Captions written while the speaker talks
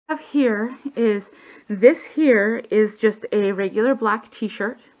Have here is this here is just a regular black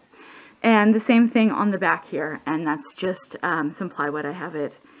t-shirt, and the same thing on the back here, and that's just some plywood I have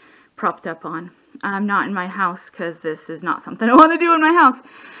it propped up on. I'm not in my house because this is not something I want to do in my house,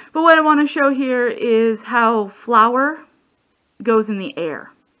 but what I want to show here is how flour goes in the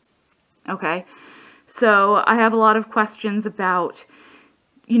air. Okay, so I have a lot of questions about,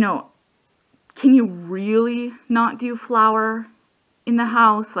 you know, can you really not do flour in the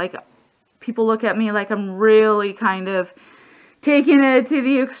house? Like, people look at me like I'm really kind of taking it to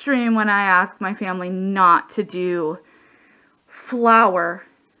the extreme when I ask my family not to do flour,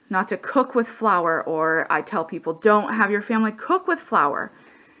 not to cook with flour, or I tell people don't have your family cook with flour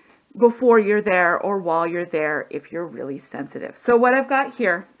before you're there or while you're there if you're really sensitive. So what I've got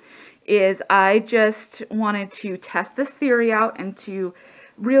here is I just wanted to test this theory out and to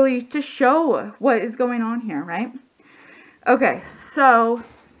really to show what is going on here, right? Okay, so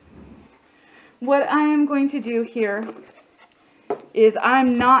what I am going to do here is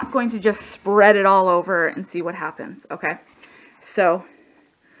I'm not going to just spread it all over and see what happens, okay? So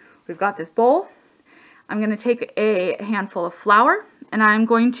we've got this bowl. I'm going to take a handful of flour and I'm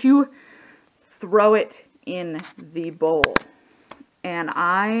going to throw it in the bowl. And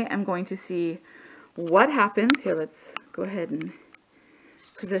I am going to see what happens. Here, let's go ahead and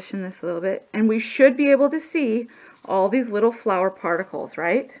position this a little bit. And we should be able to see all these little flour particles,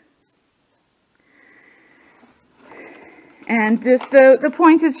 right? And just the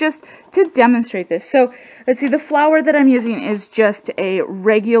point is just to demonstrate this. So let's see, the flour that I'm using is just a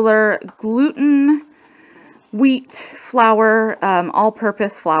regular gluten wheat flour,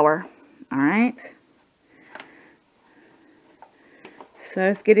 all-purpose flour. All right. So I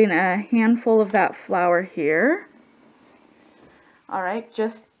was getting a handful of that flour here. All right,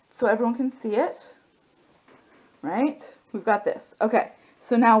 just so everyone can see it. Right? We've got this. Okay,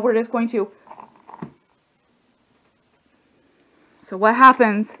 so now we're just going to... So what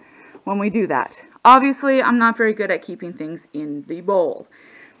happens when we do that? Obviously, I'm not very good at keeping things in the bowl.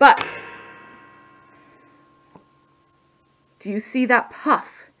 But, do you see that puff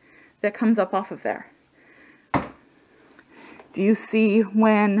that comes up off of there? Do you see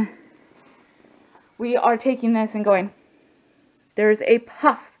when we are taking this and going, there's a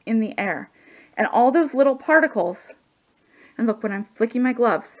puff in the air, and all those little particles, and look, when I'm flicking my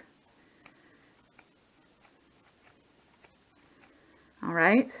gloves, all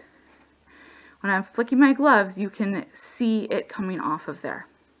right, when I'm flicking my gloves, you can see it coming off of there,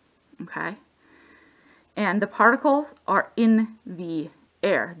 okay, and the particles are in the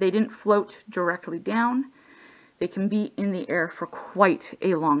air. They didn't float directly down. They can be in the air for quite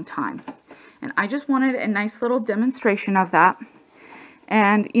a long time. And I just wanted a nice little demonstration of that.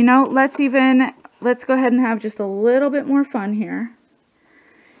 And, you know, let's go ahead and have just a little bit more fun here.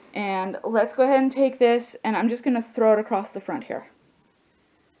 And let's go ahead and take this, and I'm just going to throw it across the front here.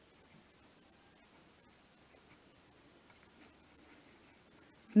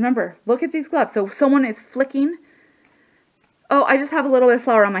 Remember, look at these gloves. So someone is flicking. Oh, I just have a little bit of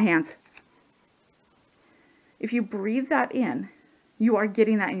flour on my hands. If you breathe that in, you are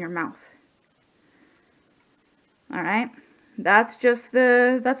getting that in your mouth. All right, that's just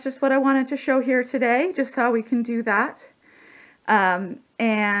what I wanted to show here today, just how we can do that.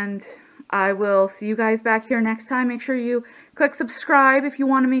 And I will see you guys back here next time. Make sure you click subscribe if you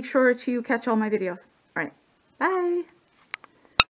want to make sure to catch all my videos. All right, bye.